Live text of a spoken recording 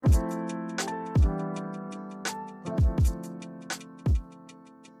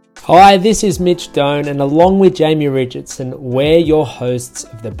Hi, this is Mitch Doan, and along with Jamie Richardson, we're your hosts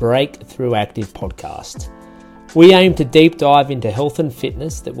of the Breakthrough Active podcast. We aim to deep dive into health and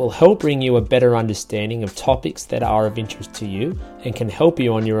fitness that will help bring you a better understanding of topics that are of interest to you and can help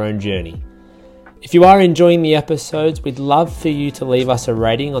you on your own journey. If you are enjoying the episodes, we'd love for you to leave us a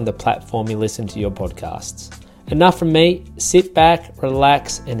rating on the platform you listen to your podcasts. Enough from me, sit back,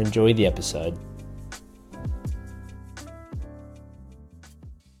 relax, and enjoy the episode.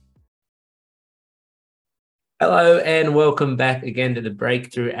 Hello and welcome back again to the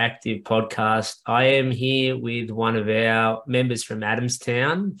Breakthrough Active podcast. I am here with one of our members from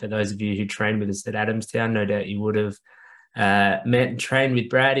Adamstown. For those of you who trained with us at Adamstown, no doubt you would have met and trained with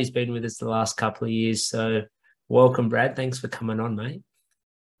Brad. He's been with us the last couple of years. So welcome, Brad. Thanks for coming on, mate.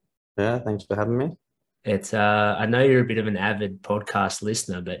 Yeah, thanks for having me. It's I know you're a bit of an avid podcast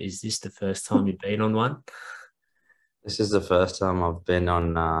listener, but is this the first time you've been on one? This is the first time I've been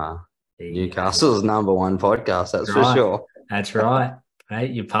on Newcastle's number one podcast, that's right. for sure. That's right. Hey,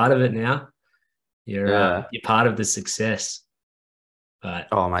 you're part of it now. You're part of the success. But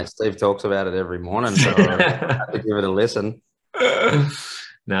oh, mate, Steve talks about it every morning, so I have to give it a listen.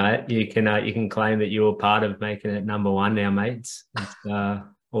 No, you can claim that you were part of making it number one now, mates.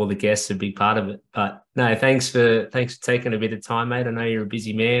 All the guests are a big part of it. But no, thanks for taking a bit of time, mate. I know you're a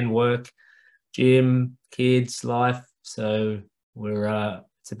busy man, work, gym, kids, life. So we're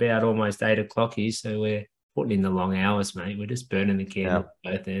it's about almost 8 o'clock here, so we're putting in the long hours, mate. We're just burning the candle at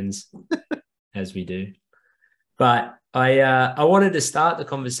both ends, as we do. But I wanted to start the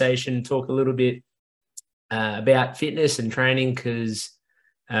conversation, talk a little bit about fitness and training, because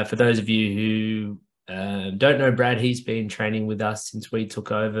for those of you who don't know Brad, he's been training with us since we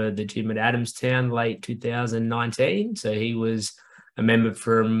took over the gym at Adamstown late 2019. So he was a member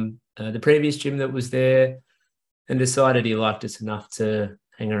from the previous gym that was there and decided he liked us enough to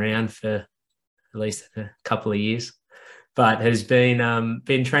hang around for at least a couple of years, but has been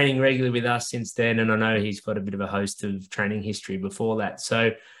training regularly with us since then. And I know he's got a bit of a host of training history before that.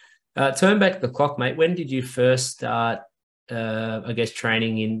 So turn back the clock, mate. When did you first start,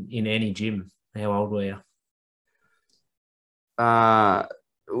 training in any gym? How old were you?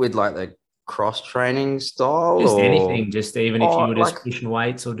 With like the cross training style? Just anything, just even if you were just pushing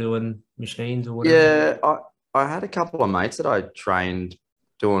weights or doing machines or whatever. Yeah, I had a couple of mates that I trained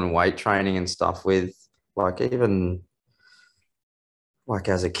doing weight training and stuff with, like even like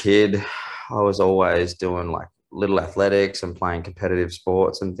as a kid, I was always doing like little athletics and playing competitive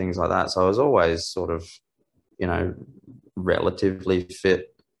sports and things like that. So I was always sort of, relatively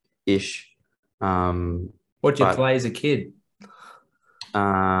fit-ish. What did you play as a kid?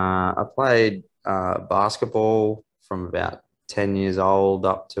 I played basketball from about 10 years old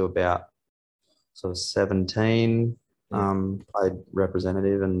up to about sort of 17. Played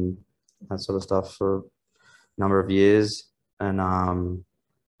representative and that sort of stuff for a number of years, and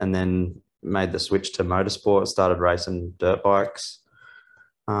then made the switch to motorsport, started racing dirt bikes,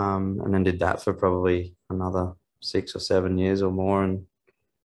 and then did that for probably another 6 or 7 years or more, and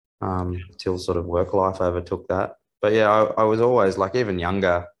till sort of work life overtook that. But yeah, I was always, like, even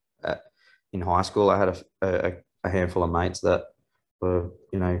younger, in high school, I had a handful of mates that were,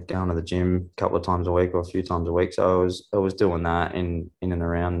 going to the gym a couple of times a week or a few times a week. So I was doing that in and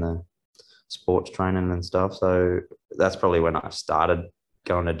around the sports training and stuff. So that's probably when I started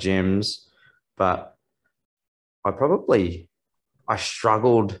going to gyms. But I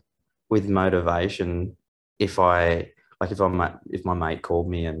struggled with motivation if my mate called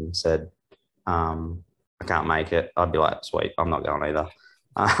me and said, I can't make it, I'd be like, sweet, I'm not going either.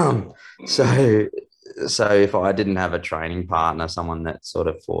 So if I didn't have a training partner, someone that sort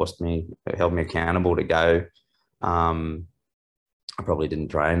of held me accountable to go, I probably didn't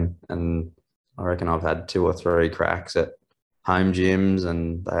train. And I reckon I've had 2 or 3 cracks at home gyms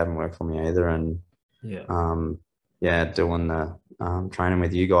and they haven't worked for me either. And doing the training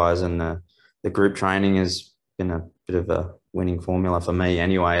with you guys and the group training has been a bit of a winning formula for me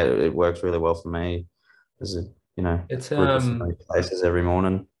anyway. It works really well for me. There's It's group of places every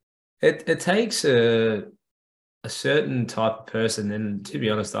morning. It takes a certain type of person, and to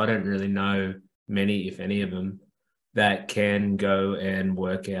be honest, I don't really know many, if any of them, that can go and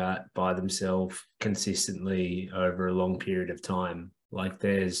work out by themselves consistently over a long period of time. Like,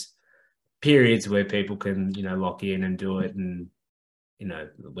 there's periods where people can, lock in and do it, and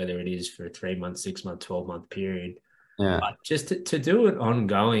whether it is for a 3-month, 6-month, 12-month period. Yeah. But just to do it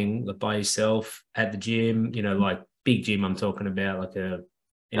ongoing, like by yourself at the gym, like big gym, I'm talking about, like a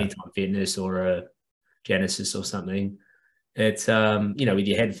Anytime Fitness or a Genesis or something. It's with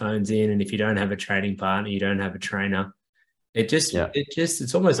your headphones in, and if you don't have a training partner, you don't have a trainer, Yeah.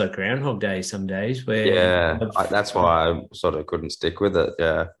 It's almost like Groundhog Day some days where, Yeah. That's why I sort of couldn't stick with it.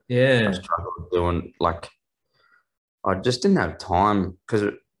 Yeah. I yeah, struggled doing like I just didn't have time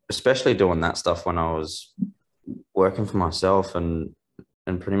because especially doing that stuff when I was working for myself and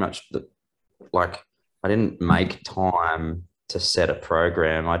pretty much like I didn't make time to set a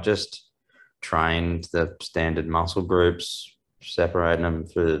program. I just trained the standard muscle groups, separating them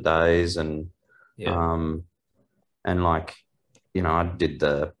through the days yeah, um like I did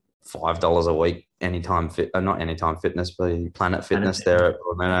the $5 a week anytime fit not anytime fitness but Planet kind of Fitness thing. there at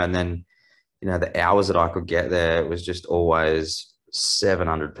Orlando. And then the hours that I could get there, it was just always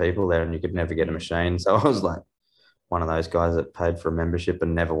 700 people there and you could never get a machine. So I was like one of those guys that paid for a membership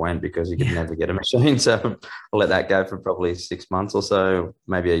and never went because he could Yeah. never get a machine. So I let that go for probably 6 months or so,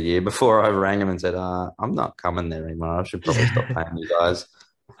 maybe a year before I rang him and said, I'm not coming there anymore. I should probably stop paying you guys.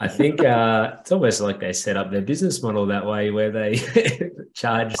 I think it's almost like they set up their business model that way where they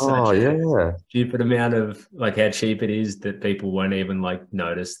charge Oh, such a yeah. stupid amount of like how cheap it is that people won't even like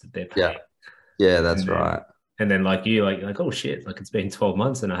notice that they're Yeah. paying. Yeah, And that's then right. like you like oh shit, like it's been 12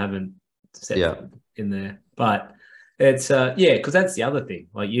 months and I haven't set Yeah. foot in there. But it's yeah, because that's the other thing.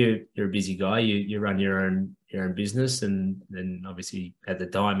 Like you're a busy guy, you run your own business and then obviously at the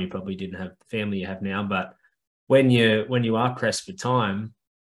time you probably didn't have the family you have now. But when you are pressed for time,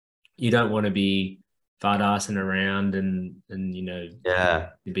 you don't want to be fart assing around and Yeah.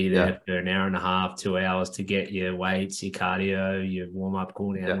 to be Yeah. there for an hour and a half, 2 hours to get your weights, your cardio, your warm up,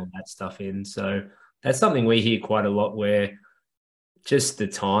 cool down, Yeah. all that stuff in. So that's something we hear quite a lot where just the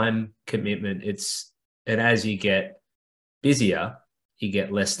time commitment, and as you get busier, you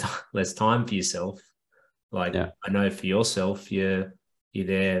get less time for yourself. Like Yeah. I know for yourself, you're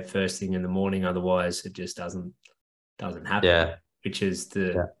there first thing in the morning, otherwise it just doesn't happen, Yeah. which is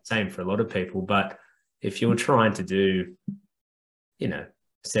the Yeah. same for a lot of people. But if you're trying to do, you know,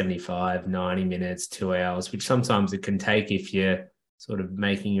 75, 90 minutes, 2 hours, which sometimes it can take if you're sort of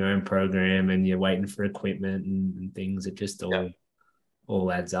making your own program and you're waiting for equipment and things, it just Yeah.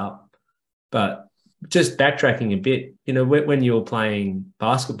 all adds up. But just backtracking a bit, when you were playing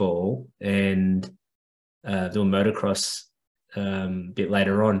basketball and doing motocross a bit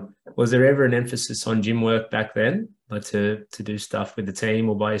later on, was there ever an emphasis on gym work back then, like to do stuff with the team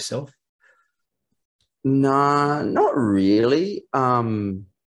or by yourself? No, not really.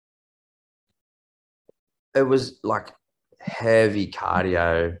 It was like heavy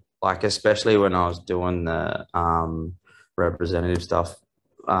cardio, like especially when I was doing the representative stuff,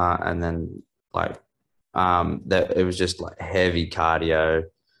 and then like that it was just like heavy cardio,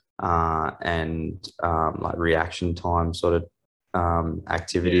 and like reaction time sort of Yeah,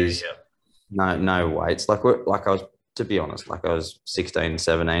 activities. yeah, No weights. Like I was, to be honest, like I was 16,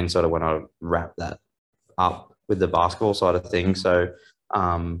 17, sort of when I wrapped that up with the basketball side of things. So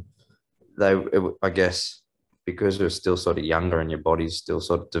um, I guess, because we're still sort of younger and your body's still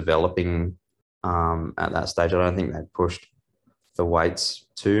sort of developing at that stage, I don't think they pushed the weights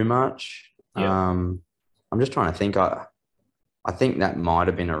too much. yeah. I'm just trying to think. I think that might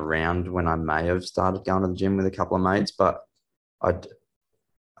have been around when I may have started going to the gym with a couple of mates, but I,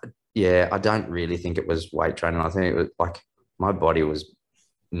 yeah, I don't really think it was weight training. I think it was like my body was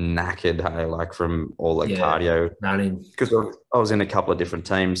knackered, hey, like from all the Yeah, cardio, running because I was in a couple of different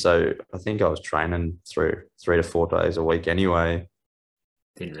teams. So I think I was training through 3 to 4 days a week anyway,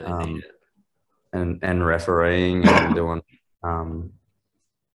 didn't really need um, and refereeing and doing,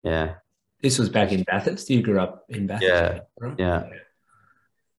 yeah, This was back in just, Bathurst. You grew up in Bathurst, yeah, right? yeah,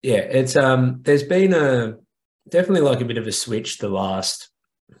 Yeah, it's there's been a definitely like a bit of a switch the last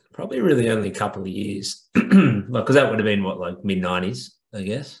probably really only a couple of years. Like because that would have been what, like mid-90s, I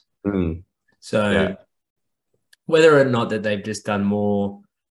guess. mm, So yeah, whether or not that they've just done more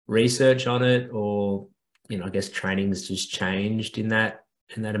research on it, or I guess training's just changed in that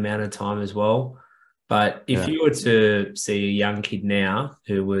amount of time as well. But if yeah, you were to see a young kid now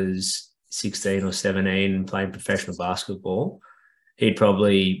who was 16 or 17 and playing professional basketball, he'd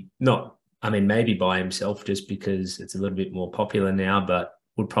probably not, I mean, maybe by himself just because it's a little bit more popular now, but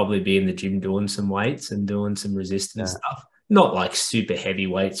would probably be in the gym doing some weights and doing some resistance yeah, stuff. Not like super heavy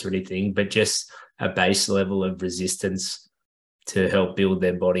weights or anything, but just a base level of resistance to help build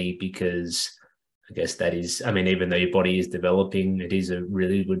their body, because I guess that is, I mean, even though your body is developing, it is a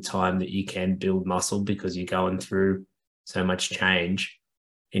really good time that you can build muscle because you're going through so much change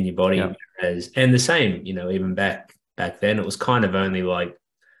in your yeah, body. And the same, even back then, it was kind of only like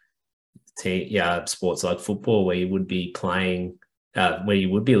sports like football where you would be playing, where you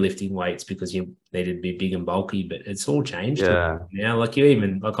would be lifting weights because you needed to be big and bulky. But it's all changed yeah, now. Like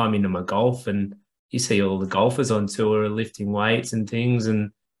I'm into my golf, and you see all the golfers on tour lifting weights and things.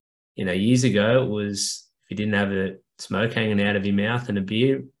 And, years ago, it was if you didn't have a smoke hanging out of your mouth and a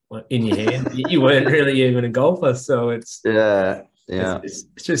beer in your hand, you weren't really even a golfer. So it's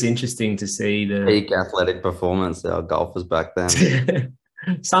just interesting to see the peak athletic performance. Our golfers back then.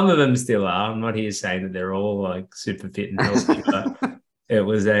 Some of them still are. I'm not here saying that they're all like super fit and healthy, but it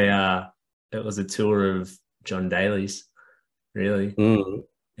was a tour of John Daly's. Really,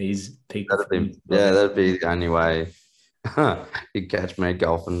 he's peak. That'd be the only way you'd catch me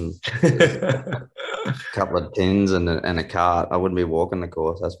golfing. A couple of tins and a cart. I wouldn't be walking the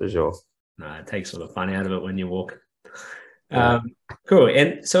course, that's for sure. No, it takes all the fun out of it when you're walking. Cool.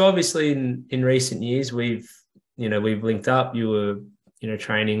 And so obviously in recent years we've linked up. You were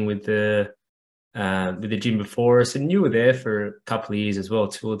training with the gym before us, and you were there for a couple of years as well,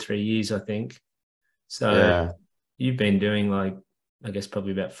 2 or 3 years, I think. So you've been doing like, I guess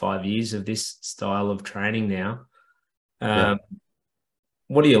probably about 5 years of this style of training now.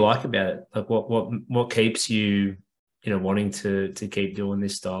 What do you like about it? Like what keeps you, wanting to keep doing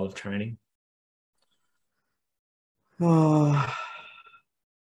this style of training? Oh,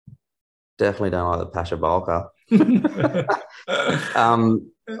 definitely don't like the Pasha Bulker.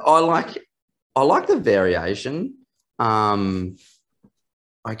 I like the variation. I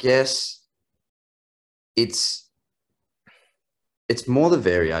guess it's more the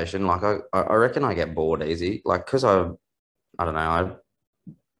variation. Like I reckon I get bored easy. Like because I don't know. I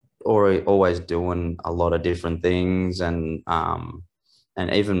always doing a lot of different things, and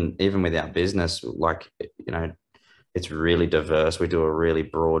even with our business, like it's really diverse. We do a really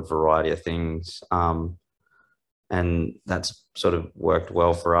broad variety of things. And that's sort of worked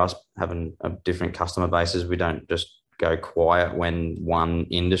well for us, having a different customer bases. We don't just go quiet when one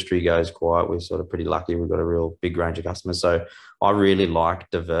industry goes quiet. We're sort of pretty lucky. We've got a real big range of customers. So I really like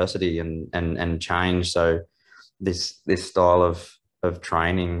diversity and change. So this style of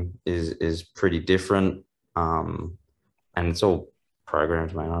training is pretty different. And it's all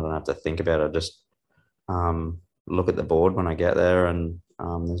programmed, man. I don't have to think about it. I just look at the board when I get there, and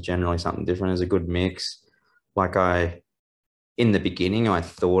there's generally something different. There's a good mix. Like in the beginning, I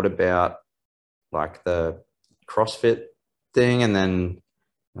thought about like the CrossFit thing, and then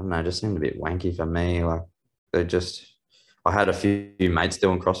I don't know, it just seemed a bit wanky for me. Like I had a few mates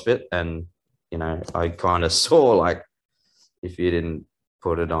doing CrossFit, and I kind of saw like if you didn't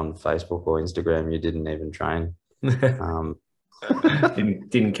put it on Facebook or Instagram, you didn't even train. Didn't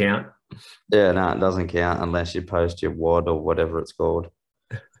count. Yeah, no, it doesn't count unless you post your WOD or whatever it's called.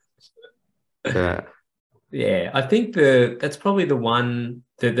 Yeah, I think that's probably the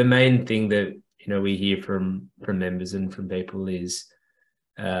main thing that we hear from members and from people is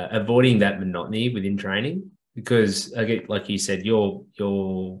avoiding that monotony within training, because I get, like you said, your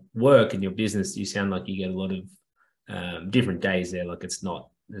work and your business, you sound like you get a lot of different days there. Like it's not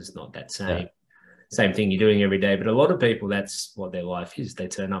that same thing you're doing every day, but a lot of people, that's what their life is. They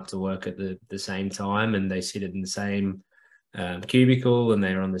turn up to work at the same time, and they sit in the same cubicle, and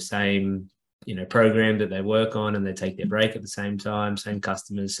they're on the same program that they work on, and they take their break at the same time, same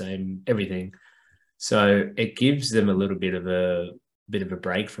customers, same everything. So it gives them a little bit of a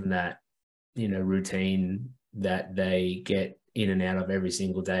break from that, routine that they get in and out of every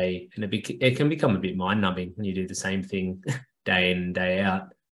single day. And it can become a bit mind numbing when you do the same thing day in and day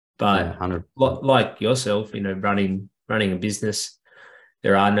out. But like yourself, running a business,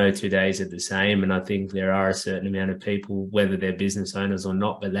 there are no 2 days are the same. And I think there are a certain amount of people, whether they're business owners or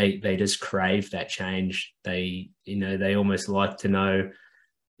not, but they just crave that change. They almost like to know,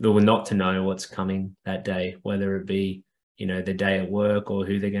 or not to know what's coming that day, whether it be, the day at work, or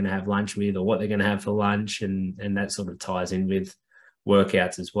who they're going to have lunch with, or what they're going to have for lunch. And that sort of ties in with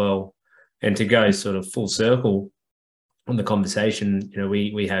workouts as well. And to go sort of full circle on the conversation,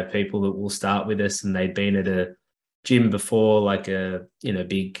 we have people that will start with us, and they've been at a gym before, like a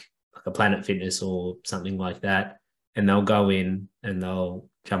big, like a Planet Fitness or something like that, and they'll go in and they'll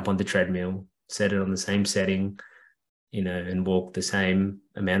jump on the treadmill, set it on the same setting, and walk the same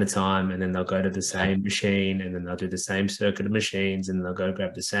amount of time, and then they'll go to the same machine, and then they'll do the same circuit of machines, and they'll go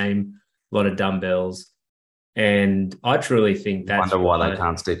grab the same lot of dumbbells. And I truly think that's wonder why they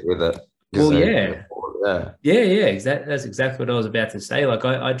can't stick with it. Well, yeah. Exactly. That's exactly what I was about to say. Like,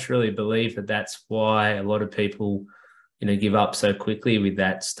 I truly believe that that's why a lot of people, give up so quickly with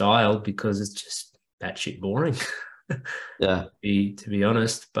that style, because it's just that shit boring. Yeah. To be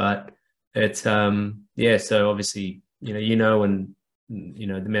honest, but it's So obviously, and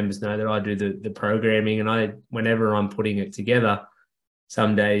the members know that I do the programming, and whenever I'm putting it together,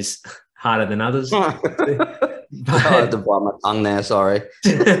 some days harder than others. I had to bite my tongue there. Sorry.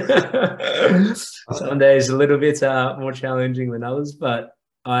 Some days a little bit more challenging than others, but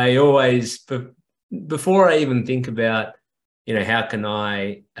I always, before I even think about, how can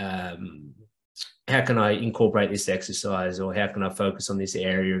I incorporate this exercise, or how can I focus on this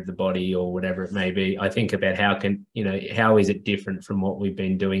area of the body, or whatever it may be, I think about how is it different from what we've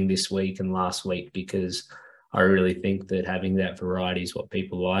been doing this week and last week, because I really think that having that variety is what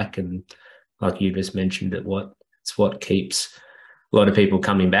people like. And like you just mentioned, it's what keeps a lot of people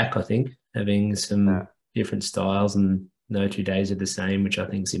coming back, I think, having some different styles, and no 2 days are the same, which I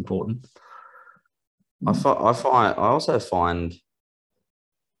think is important. I also find,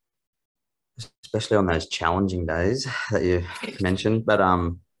 especially on those challenging days that you mentioned, but I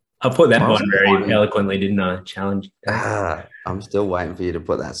put that one very eloquently, didn't I? Challenge. I'm still waiting for you to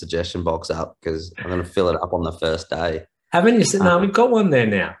put that suggestion box up, because I'm going to fill it up on the first day. Haven't you? No, we've got one there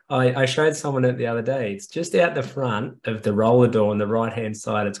now. I showed someone it the other day. It's just out the front of the roller door on the right-hand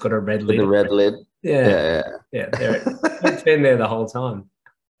side. It's got a red lid. The red lid? Yeah. It's been there the whole time.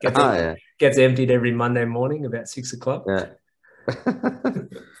 Gets emptied every Monday morning about 6 o'clock. Yeah.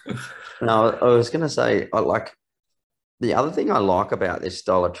 No, I was going to say, the other thing I like about this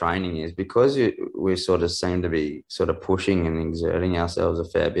style of training is because we sort of seem to be sort of pushing and exerting ourselves a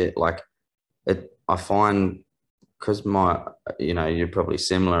fair bit. I find, because you're probably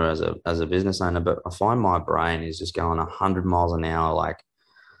similar as a business owner, but I find my brain is just going 100 miles an hour,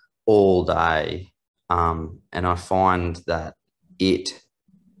 all day. And I find that it's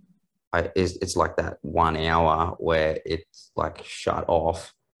like that 1 hour where it's shut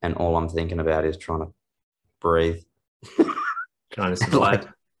off, and all I'm thinking about is trying to breathe. Trying to survive.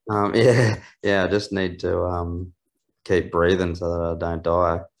 I just need to keep breathing so that I don't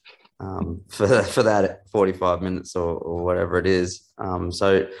die for that 45 minutes or whatever it is.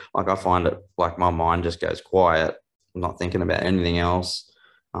 So I find it my mind just goes quiet. I'm not thinking about anything else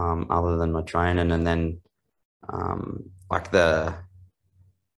other than my training. And then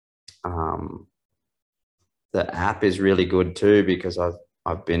the app is really good too, because I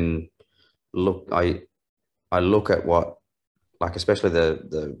look at what, especially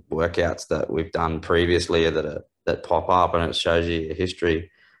the workouts that we've done previously that pop up, and it shows you a history.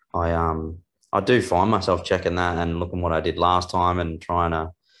 I do find myself checking that and looking what I did last time, and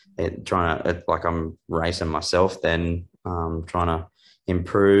I'm racing myself then, trying to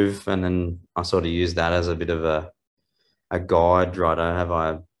improve. And then I sort of use that as a bit of a guide, right? Have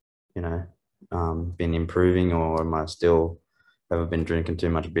I, been improving, or have I been drinking too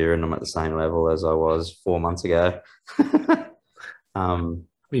much beer and I'm at the same level as I was 4 months ago? Be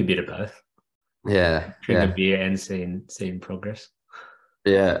a bit of both. Yeah. Drinking beer and seeing progress.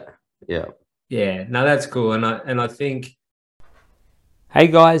 Yeah. No, that's cool. And I think, hey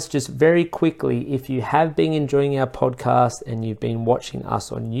guys, just very quickly, if you have been enjoying our podcast and you've been watching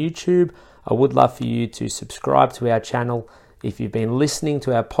us on YouTube, I would love for you to subscribe to our channel. If you've been listening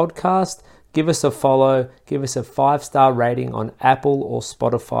to our podcast, give us a follow, give us a 5-star rating on Apple or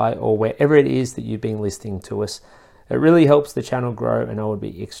Spotify or wherever it is that you've been listening to us. It really helps the channel grow, and I would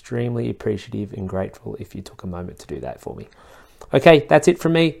be extremely appreciative and grateful if you took a moment to do that for me. Okay, that's it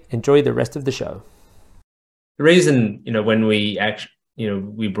from me. Enjoy the rest of the show. The reason, when we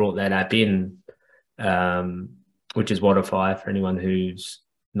we brought that app in, which is Wodify, for anyone who's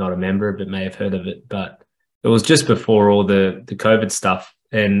not a member but may have heard of it, but it was just before all the COVID stuff,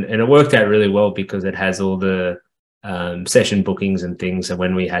 and it worked out really well because it has all the session bookings and things. So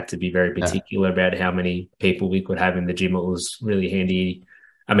when we had to be very particular about how many people we could have in the gym, it was really handy.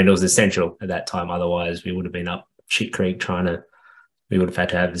 I mean, it was essential at that time. Otherwise, we would have been up shit creek we would have had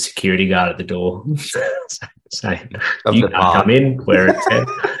to have the security guard at the door saying, you can't come in where it's at.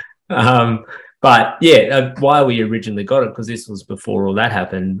 But yeah, why we originally got it, because this was before all that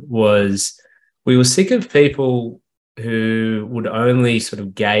happened, was we were sick of people who would only sort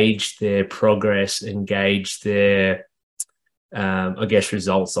of gauge their progress and gauge their,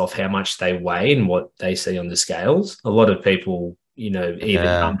 results off how much they weigh and what they see on the scales. A lot of people,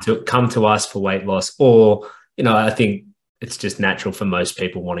 either come to us for weight loss, or, I think it's just natural for most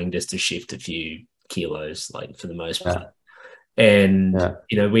people wanting just to shift a few kilos, for the most part. And,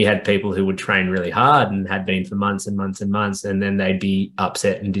 we had people who would train really hard and had been for months and months and months, and then they'd be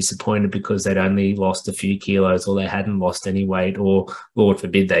upset and disappointed because they'd only lost a few kilos, or they hadn't lost any weight, or Lord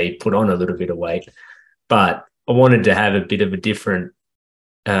forbid, they put on a little bit of weight. But I wanted to have a bit of a different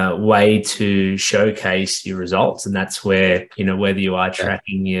way to showcase your results. And that's where, whether you are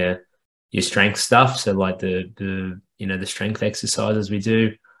tracking your strength stuff, so the strength exercises we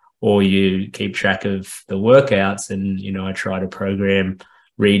do, or you keep track of the workouts, and, I try to program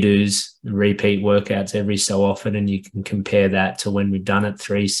redos, repeat workouts every so often, and you can compare that to when we've done it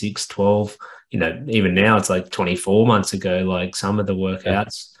 3, 6, 12. Even now it's like 24 months ago, like some of the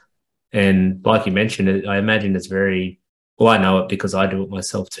workouts. And like you mentioned, I imagine it's very, well, I know it because I do it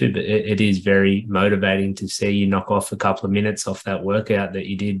myself too, but it is very motivating to see you knock off a couple of minutes off that workout that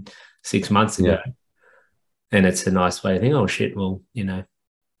you did 6 months ago. Yeah. And it's a nice way to think, oh shit, well, the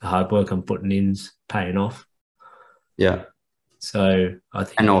hard work I'm putting in's paying off. Yeah. So I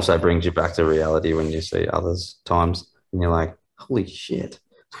think, and also brings you back to reality when you see others times and you're like, holy shit.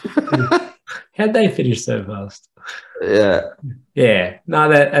 how'd they finish so fast? Yeah. No,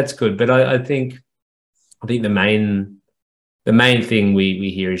 that's good. But I think the main thing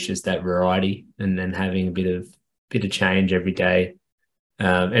we hear is just that variety, and then having a bit of change every day.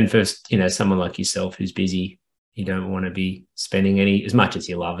 And for someone like yourself who's busy, you don't want to be spending as much as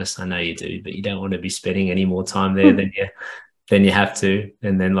you love us. I know you do, but you don't want to be spending any more time there than you have to.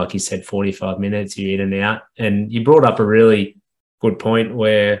 And then, like you said, 45 minutes, you're in and out. And you brought up a really good point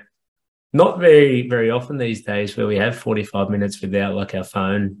where not very, very often these days where we have 45 minutes without like our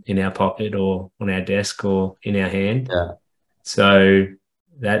phone in our pocket or on our desk or in our hand. Yeah. So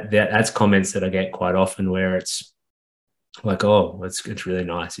that's comments that I get quite often where it's like, oh, it's really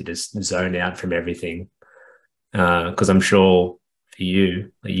nice. You just zone out from everything. Because I'm sure for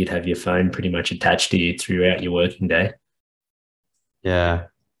you, you'd have your phone pretty much attached to you throughout your working day. Yeah.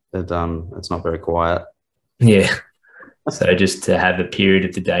 It's not very quiet. Yeah. So just to have a period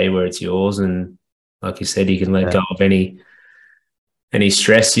of the day where it's yours, and like you said, you can let go of any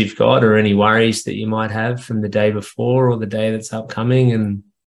stress you've got or any worries that you might have from the day before or the day that's upcoming. And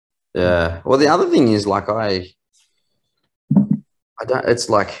yeah. Well, the other thing is like I don't. It's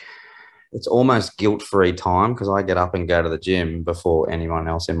like it's almost guilt-free time because I get up and go to the gym before anyone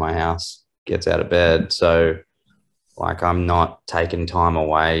else in my house gets out of bed. So like I'm not taking time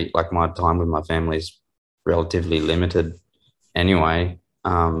away. Like my time with my family is relatively limited anyway.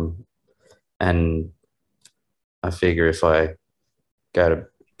 And I figure if I go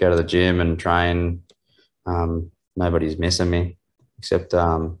to the gym and train, nobody's missing me except,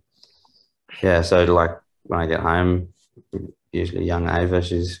 so like when I get home, usually young Ava,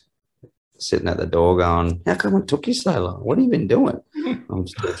 she's sitting at the door going, how come it took you so long? What have you been doing? I'm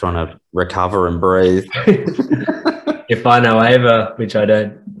still trying to recover and breathe. If I know Ava, which I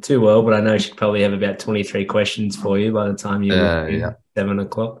don't too well, but I know she'd probably have about 23 questions for you by the time you're 7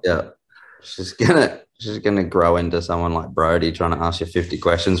 o'clock. Yeah. She's gonna grow into someone like Brody trying to ask you 50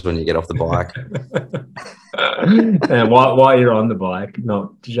 questions when you get off the bike. And while you're on the bike,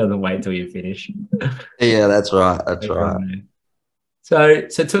 she doesn't wait till you finish. Yeah, that's right. That's right. So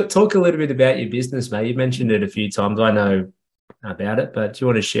talk a little bit about your business, mate. You mentioned it a few times. I know about it, but do you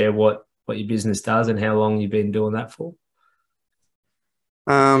want to share what your business does and how long you've been doing that for?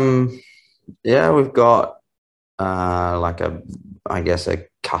 We've got a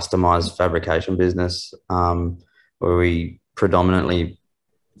customized fabrication business where we predominantly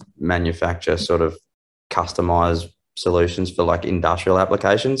manufacture sort of customized solutions for like industrial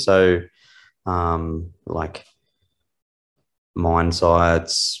applications. So like mine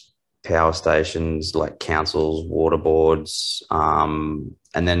sites, power stations, like councils, water boards, and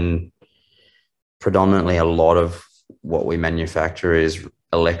then predominantly a lot of what we manufacture is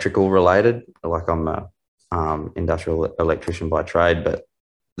electrical related. Like I'm a industrial electrician by trade, but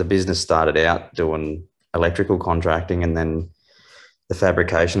the business started out doing electrical contracting, and then the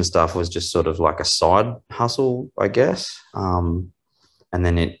fabrication stuff was just sort of like a side hustle, I guess. And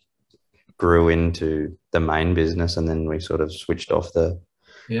then it grew into the main business, and then we sort of switched off the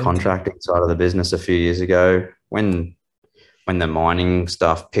contracting side of the business a few years ago. When the mining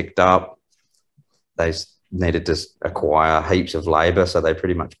stuff picked up, they needed to acquire heaps of labor, so they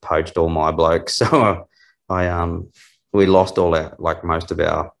pretty much poached all my blokes. So we lost all our, like most of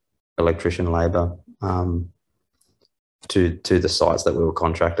our electrician labor to the sites that we were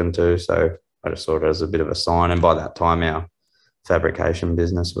contracting to. So I just saw it as a bit of a sign, and by that time our fabrication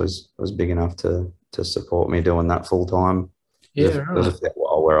business was big enough to support me doing that full time. There was a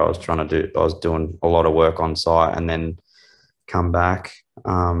while where I was doing a lot of work on site and then come back.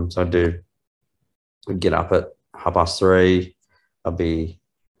 So I'd get up at 3:30. I'd be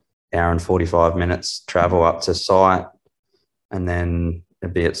hour and 45 minutes travel up to site, and then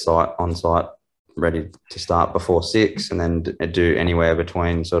I'd be on site ready to start before 6, and then do anywhere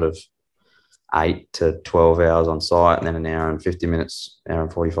between sort of 8 to 12 hours on site, and then an hour and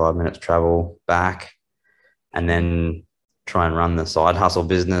 45 minutes travel back, and then try and run the side hustle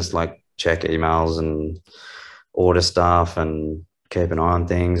business, like check emails and order stuff and keep an eye on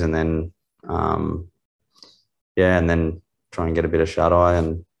things. And then, and then try and get a bit of shut eye.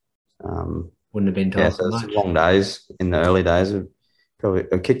 And Wouldn't have been yeah, told so it's much. long days in the early days. I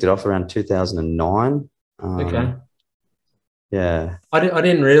kicked it off around 2009. Okay. Yeah. I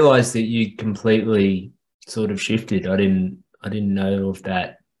didn't realize that you completely sort of shifted. I didn't know of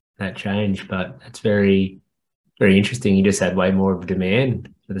that change, but that's very, very interesting. You just had way more of a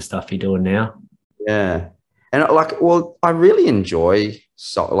demand for the stuff you're doing now. Yeah. And like, well, I really enjoy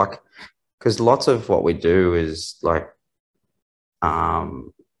because lots of what we do is like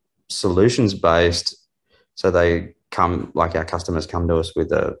solutions based. So our customers come to us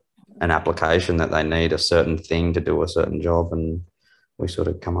with an application that they need a certain thing to do a certain job, and we sort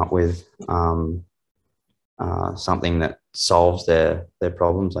of come up with something that solves their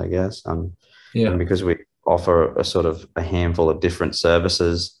problems, I guess. Yeah. And because we offer a sort of a handful of different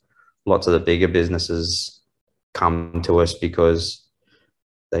services, lots of the bigger businesses come to us because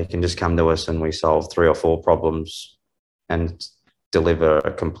they can just come to us and we solve 3 or 4 problems and deliver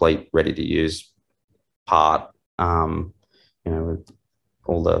a complete ready to use part, with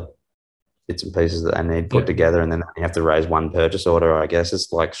all the bits and pieces that they need put together, and then you have to raise one purchase order. I guess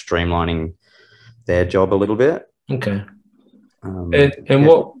it's like streamlining their job a little bit. Okay. And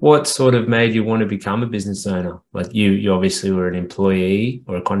what sort of made you want to become a business owner? Like you obviously were an employee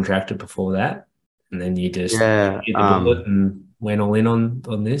or a contractor before that, and then you just hit the bullet and went all in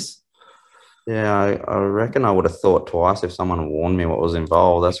on this. Yeah, I reckon I would have thought twice if someone warned me what was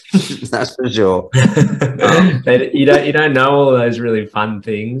involved. That's for sure. You don't know all those really fun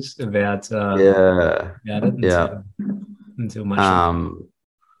things about it until much.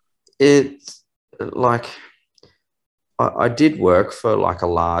 It's like I did work for like a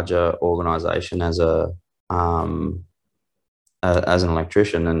larger organization as an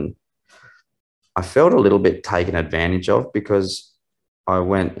electrician, and I felt a little bit taken advantage of because I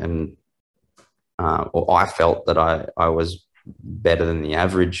went and or I felt that I was better than the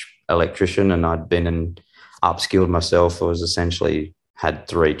average electrician, and I'd been and upskilled myself. I was essentially had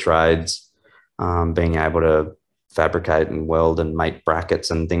 3 trades, being able to fabricate and weld and make brackets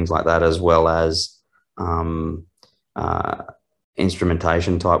and things like that, as well as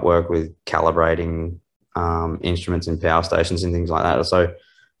instrumentation type work with calibrating instruments in power stations and things like that. So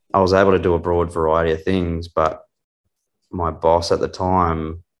I was able to do a broad variety of things, but my boss at the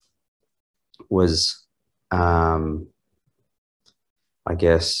time was, I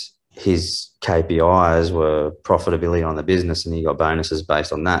guess his KPIs were profitability on the business, and he got bonuses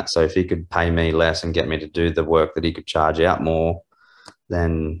based on that. So if he could pay me less and get me to do the work that he could charge out more,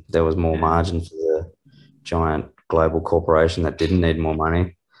 then there was more margin for the giant global corporation that didn't need more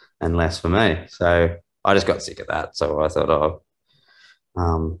money and less for me. So I just got sick of that. So I thought,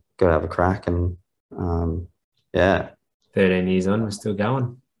 got to have a crack. And 13 years on, we're still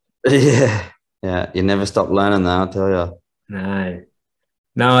going. Yeah, you never stop learning, though, I'll tell you.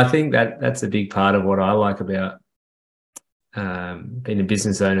 No, I think that's a big part of what I like about being a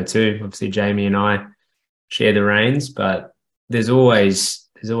business owner too. Obviously, Jamie and I share the reins, but there's always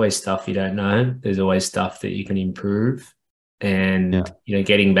stuff you don't know. There's always stuff that you can improve, and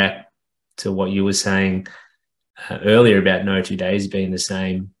getting back to what you were saying earlier about no 2 days being the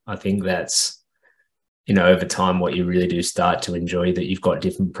same. I think that's over time, what you really do start to enjoy, that you've got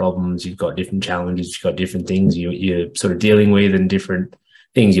different problems, you've got different challenges, you've got different things you're sort of dealing with, and different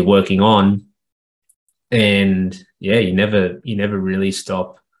things you're working on. And you never really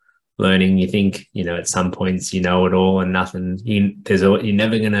stop learning. You think, at some points you know it all and nothing. You're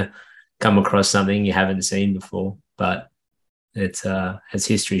never going to come across something you haven't seen before. But it's as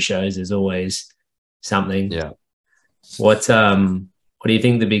history shows, there's always something. Yeah. What do you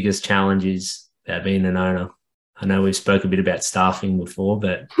think the biggest challenge is about being an owner? I know we've spoke a bit about staffing before,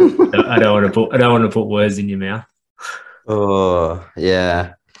 but I don't want to put words in your mouth. Oh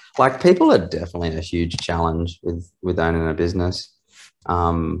yeah, like people are definitely a huge challenge with owning a business,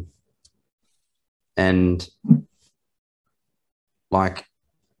 and like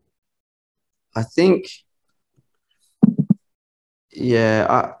I think,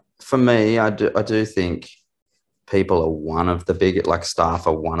 for me, I do think people are one of the biggest, like staff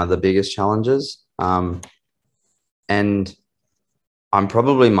are one of the biggest challenges. And I'm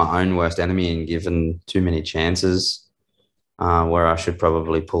probably my own worst enemy in given too many chances, where I should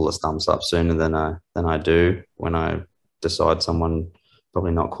probably pull the stumps up sooner than I do when I decide someone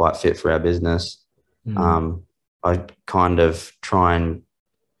probably not quite fit for our business. I kind of try and,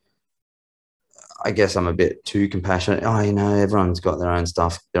 I guess I'm a bit too compassionate. Everyone's got their own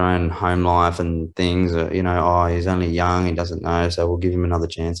stuff, their own home life and things. He's only young, he doesn't know, so we'll give him another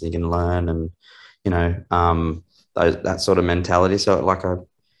chance and he can learn. And that sort of mentality. So like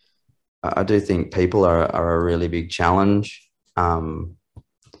I do think people are a really big challenge. And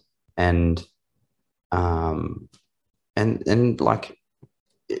like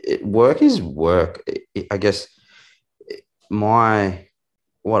work is work. I guess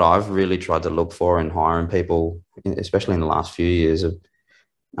what I've really tried to look for in hiring people, especially in the last few years,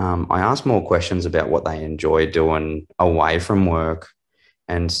 I ask more questions about what they enjoy doing away from work,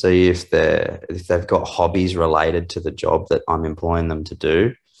 and see if they've got hobbies related to the job that I'm employing them to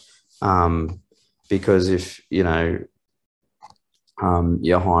do. Because if you're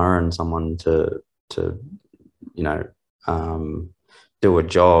hiring someone to do a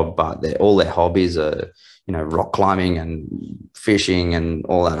job, but all their hobbies are rock climbing and fishing and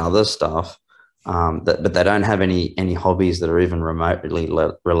all that other stuff, but they don't have any hobbies that are even remotely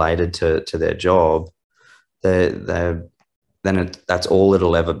related to their job, that's all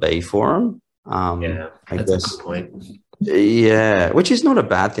it'll ever be for them. Yeah, I that's guess, a good point. yeah, which is not a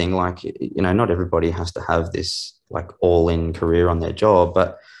bad thing. Like, not everybody has to have this like all-in career on their job,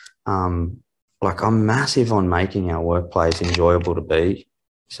 but like I'm massive on making our workplace enjoyable to be.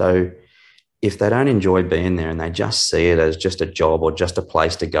 So if they don't enjoy being there and they just see it as just a job or just a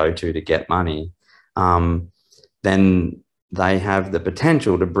place to go to get money, then they have the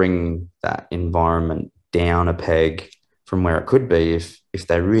potential to bring that environment down a peg from where it could be if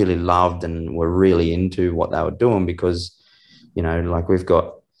they really loved and were really into what they were doing. Because, like we've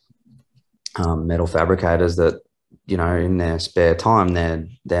got metal fabricators that, in their spare time,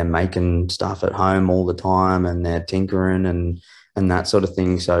 they're making stuff at home all the time, and they're tinkering and that sort of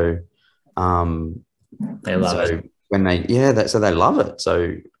thing. So they love it when so they love it.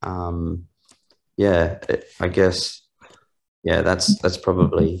 So I guess that's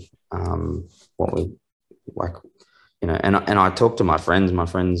probably what we like, and I talk to my friends,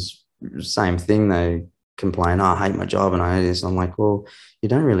 same thing. They complain, I hate my job and I hate this. I'm like, well, you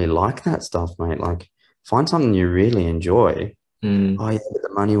don't really like that stuff, mate. Like, find something you really enjoy. Oh yeah, but the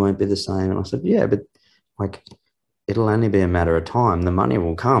money won't be the same. And I said, yeah, but like, it'll only be a matter of time. The money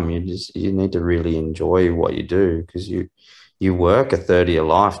will come. You need to really enjoy what you do, because you work a third of your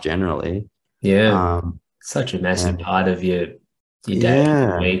life generally. Yeah. Such a massive part of your day,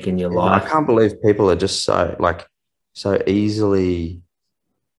 your week, and your life. I can't believe people are just so easily,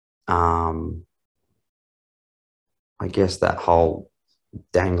 I guess, that whole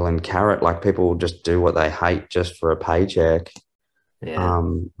dangling carrot, like people will just do what they hate just for a paycheck,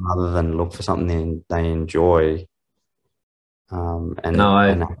 rather than look for something they enjoy, and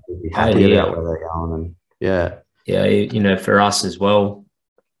be happy about where they're going. And for us as well,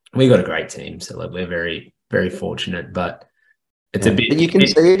 we got a great team, so like we're very, very fortunate. But it's a bit. But you can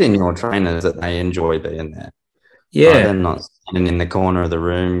see it in your trainers that they enjoy being there. Yeah, they're not standing in the corner of the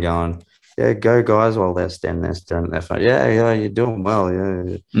room going, "Yeah, go guys," while they're standing there staring at their phone. Yeah, you're doing well.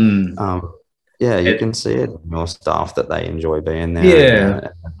 Yeah. You can see it in your staff that they enjoy being there. Yeah,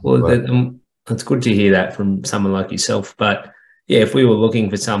 it's good to hear that from someone like yourself. But yeah, if we were looking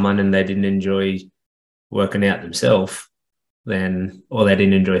for someone and they didn't enjoy working out themselves, or they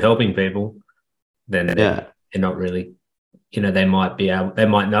didn't enjoy helping people, then they're not really. They might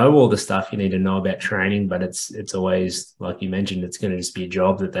know all the stuff you need to know about training, but it's always, like you mentioned, it's going to just be a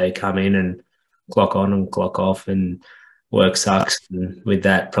job that they come in and clock on and clock off, and work sucks. And with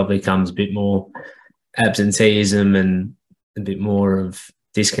that probably comes a bit more absenteeism and a bit more of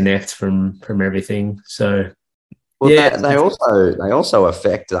disconnect from everything. So, they also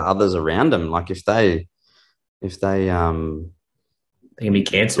affect the others around them. Like if they they can be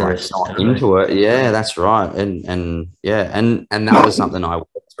cancerous. Like, not into it. Yeah, that's right. And that was something I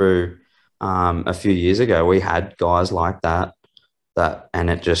worked through a few years ago. We had guys like that,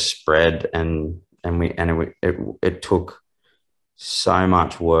 and it just spread, and it took so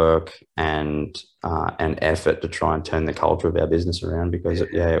much work and effort to try and turn the culture of our business around, because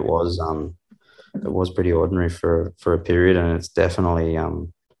it was pretty ordinary for a period, and it's definitely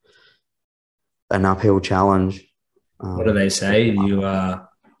an uphill challenge. What do they say? You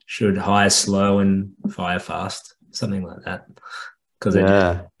should hire slow and fire fast, something like that. Because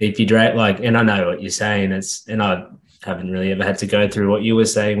if you drag, and I know what you're saying, and I haven't really ever had to go through what you were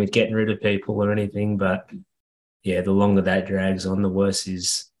saying with getting rid of people or anything, but yeah, the longer that drags on, the worse it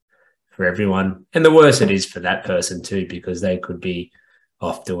is for everyone, and the worse it is for that person too, because they could be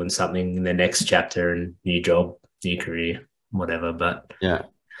off doing something in their next chapter and new job, new career, whatever. But yeah,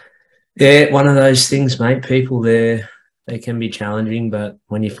 one of those things, mate. People they can be challenging, but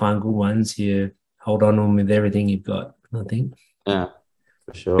when you find good ones, you hold on to them with everything you've got, I think. Yeah,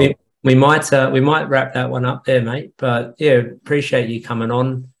 for sure. We might wrap that one up there, mate. But yeah, appreciate you coming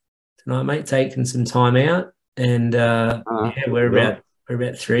on tonight, mate, taking some time out. And we're for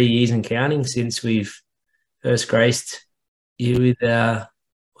about 3 years and counting since we've first graced you with or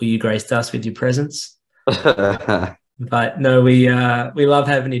you graced us with your presence. But no, we love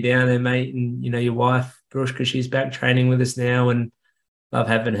having you down there, mate. And, your wife, Brushka, she's back training with us now and love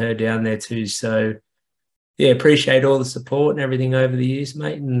having her down there too. So, yeah, appreciate all the support and everything over the years,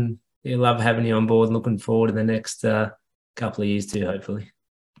 mate. And love having you on board and looking forward to the next couple of years too, hopefully.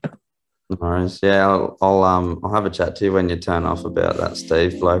 No worries. Yeah, I'll have a chat to you when you turn off about that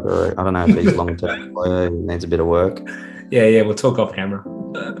Steve bloke. I don't know if he's long term. He needs a bit of work. Yeah, we'll talk off camera.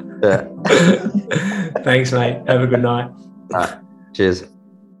 Yeah. Thanks, mate. Have a good night. All right. Cheers.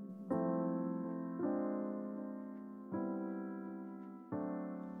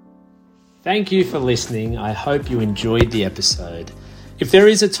 Thank you for listening. I hope you enjoyed the episode. If there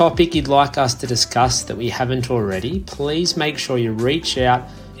is a topic you'd like us to discuss that we haven't already, please make sure you reach out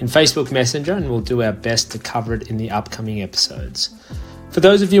in Facebook Messenger and we'll do our best to cover it in the upcoming episodes. For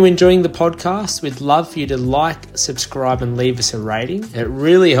those of you enjoying the podcast, we'd love for you to like, subscribe and leave us a rating. It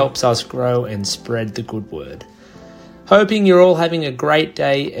really helps us grow and spread the good word. Hoping you're all having a great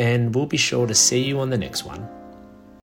day, and we'll be sure to see you on the next one.